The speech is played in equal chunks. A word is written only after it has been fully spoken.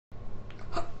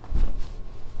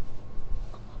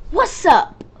What's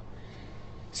up?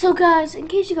 So guys, in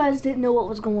case you guys didn't know what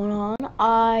was going on,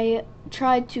 I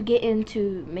tried to get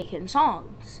into making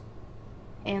songs.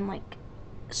 And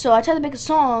so I tried to make a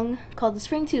song called the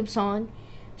SpringTube song.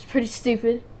 It's pretty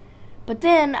stupid. But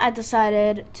then I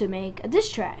decided to make a diss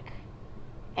track.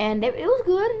 And it was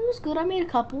good. It was good. I made a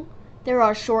couple. They were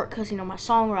all short because, my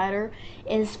songwriter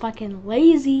is fucking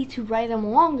lazy to write them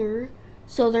longer.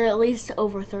 So they're at least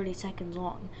over 30 seconds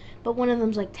long. But one of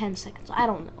them's like 10 seconds. I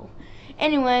don't know.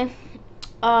 Anyway,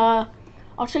 I'll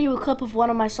show you a clip of one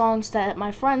of my songs that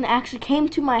my friend actually came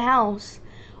to my house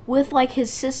with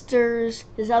his sisters,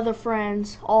 his other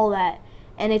friends, all that.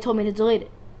 And they told me to delete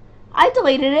it. I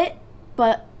deleted it,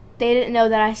 but they didn't know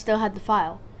that I still had the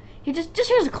file. Here, just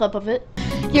here's a clip of it.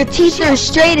 Your teeth are as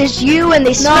straight as you and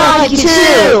they smell like you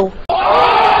too.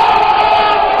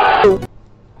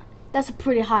 That's a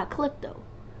pretty hot clip though.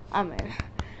 I mean,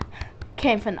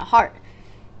 came from the heart.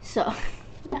 So,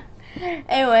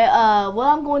 anyway, what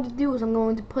I'm going to do is I'm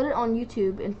going to put it on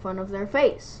YouTube in front of their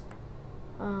face.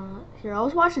 Here, I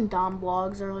was watching Dom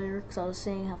vlogs earlier because I was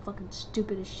saying how fucking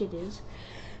stupid his shit is.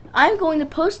 I'm going to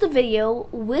post the video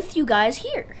with you guys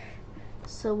here.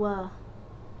 So,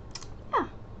 yeah.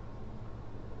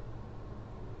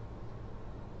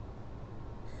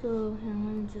 So, here,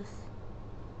 let me just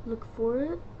look for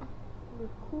it.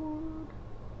 Record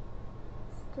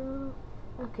stuff.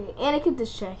 Okay, Anakin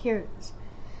Disstrack. Here it is.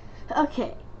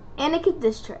 Okay, Anakin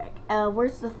Disstrack.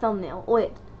 Where's the thumbnail? Oh,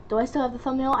 wait, do I still have the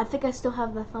thumbnail? I think I still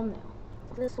have the thumbnail.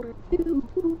 This one.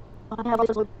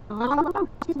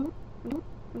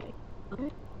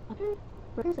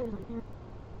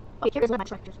 Okay, here's my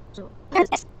structures. So,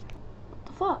 what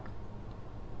the fuck?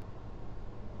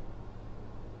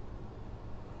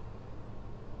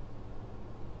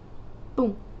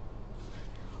 Boom.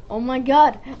 Oh my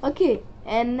god. Okay,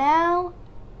 and now,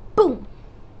 boom.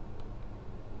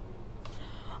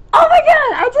 Oh my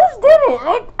god, I just did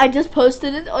it. I just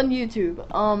posted it on YouTube.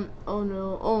 Oh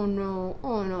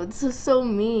no, this is so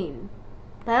mean.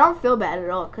 But I don't feel bad at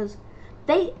all, because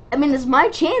it's my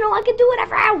channel. I can do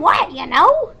whatever I want, I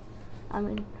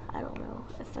don't know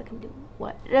if I can do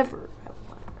whatever I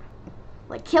want.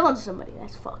 Like killing somebody,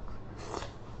 that's fucked.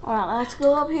 Alright, let's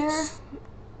go up here.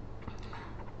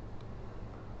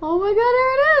 Oh my god,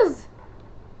 there it is!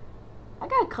 I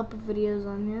got a couple videos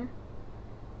on here.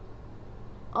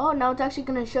 Oh, now it's actually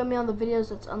gonna show me on the videos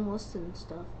that's unlisted and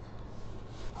stuff.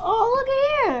 Oh, look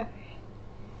at here!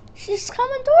 She's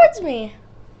coming towards me.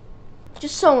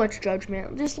 Just so much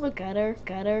judgment. Just look at her,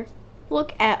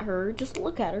 Look at her. Just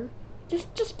look at her.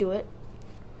 Just do it.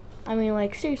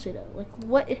 Seriously though.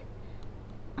 What?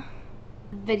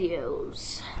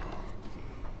 Videos.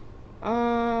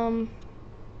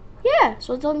 Yeah,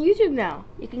 so it's on YouTube now.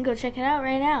 You can go check it out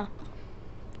right now.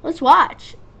 Let's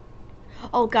watch.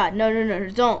 Oh god, no,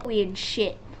 don't weird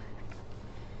shit.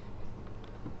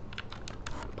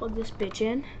 Plug this bitch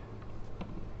in.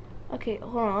 Okay,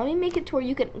 hold on, let me make it to where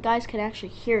you guys can actually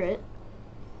hear it.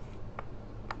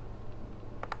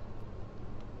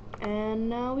 And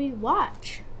now we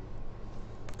watch.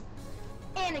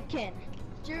 Anakin,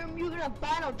 you're a mutant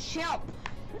albino chimp.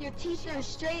 Your teeth are as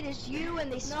straight as you and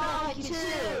they smell like you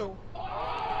too.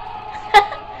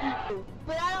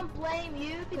 But I don't blame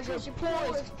you because you're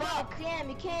poor as fuck. Damn,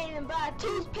 you can't even buy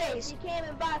toothpaste. You can't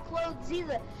even buy clothes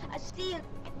either. I see you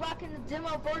rocking the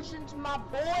demo version to my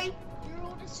boy. Your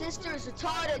older sister is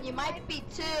retarded and you might be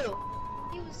too.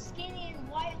 He was skinny and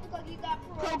white. Looked like he got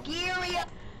progeria.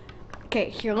 Okay,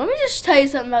 here, let me just tell you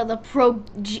something about the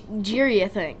progeria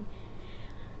thing.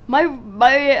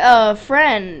 My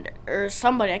friend or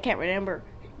somebody, I can't remember,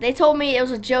 they told me it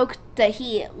was a joke that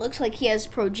he looks like he has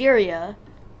progeria,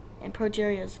 and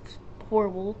progeria is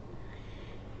horrible.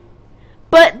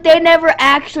 But they never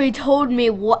actually told me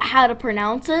how to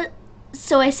pronounce it,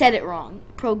 so I said it wrong.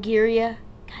 Progeria?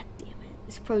 God damn it.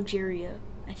 It's progeria,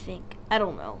 I think. I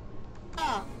don't know.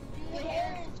 Your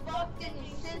hair is fucked and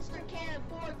your sister can't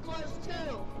afford clothes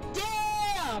too.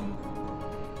 Damn!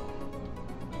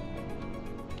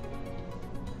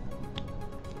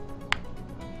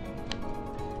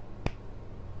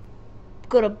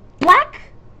 Go to black,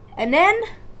 and then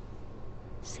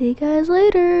see you guys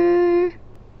later.